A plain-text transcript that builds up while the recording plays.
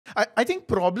I think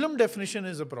problem definition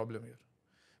is a problem here.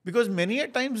 Because many a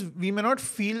times we may not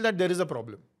feel that there is a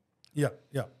problem. Yeah,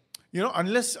 yeah. You know,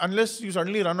 unless you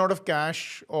suddenly run out of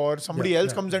cash or somebody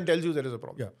else comes and tells you there is a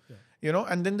problem. Yeah. You know,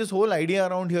 and then this whole idea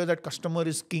around here that customer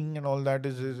is king and all that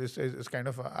is kind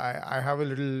of, I have a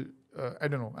little, I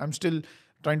don't know, I'm still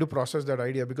trying to process that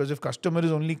idea, because if customer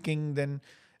is only king, then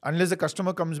unless the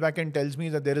customer comes back and tells me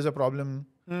that there is a problem,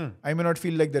 I may not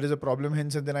feel like there is a problem,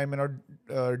 hence, and then I may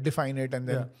not define it, and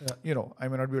then, you know, I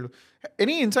may not be able to.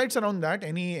 Any insights around that?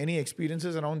 Any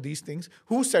experiences around these things?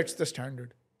 Who sets the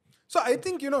standard? So I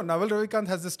think, you know, Naval Ravikant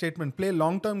has this statement, play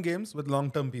long-term games with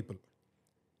long-term people.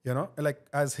 You know, like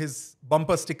as his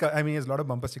bumper sticker, I mean, he has a lot of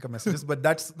bumper sticker messages, but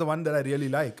that's the one that I really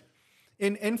like.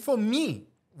 And for me,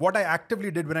 what I actively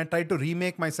did when I tried to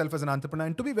remake myself as an entrepreneur,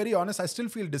 and to be very honest, I still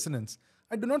feel dissonance.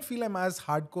 I do not feel I'm as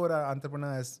hardcore an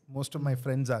entrepreneur as most of my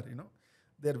friends are, you know.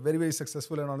 They're very, very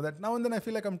successful and all of that. Now and then I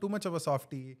feel like I'm too much of a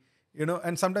softie, you know,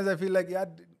 and sometimes I feel like, yeah,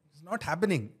 it's not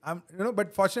happening. You know,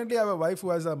 but fortunately I have a wife who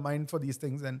has a mind for these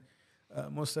things, and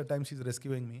most of the time she's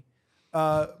rescuing me.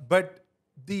 But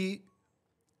the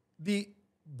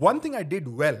one thing I did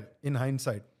well in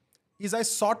hindsight is I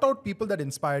sought out people that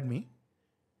inspired me.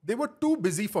 They were too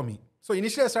busy for me. So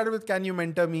initially I started with, can you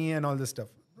mentor me and all this stuff.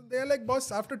 They're like,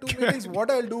 boss, after 2 meetings, what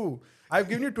I'll do? I've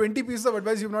given you 20 pieces of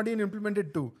advice, you've not even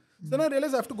implemented 2. So then I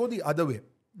realized I have to go the other way.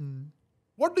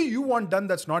 What do you want done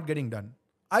that's not getting done?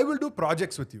 I will do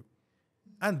projects with you.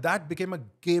 And that became a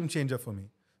game changer for me.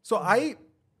 So I,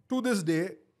 to this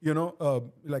day, you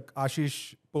know, like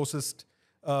Ashish Posist,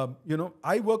 you know,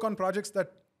 I work on projects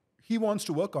that he wants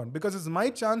to work on, because it's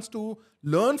my chance to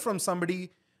learn from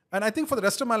somebody. And I think for the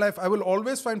rest of my life, I will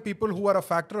always find people who are a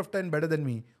factor of 10 better than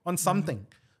me on something,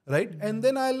 right? And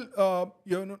then I'll,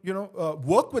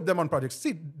 work with them on projects.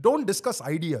 See, don't discuss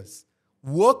ideas.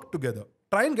 Work together.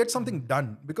 Try and get something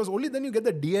done, because only then you get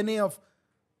the DNA of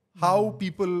how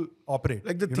people operate.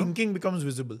 Like the thinking becomes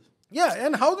visible. Yeah,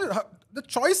 and how the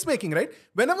choice making, right?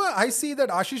 Whenever I see that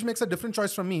Ashish makes a different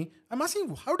choice from me, I'm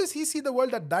asking, how does he see the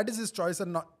world that is his choice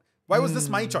and not, why was this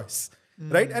my choice?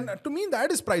 Right? And to me,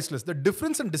 that is priceless. The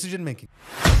difference in decision making.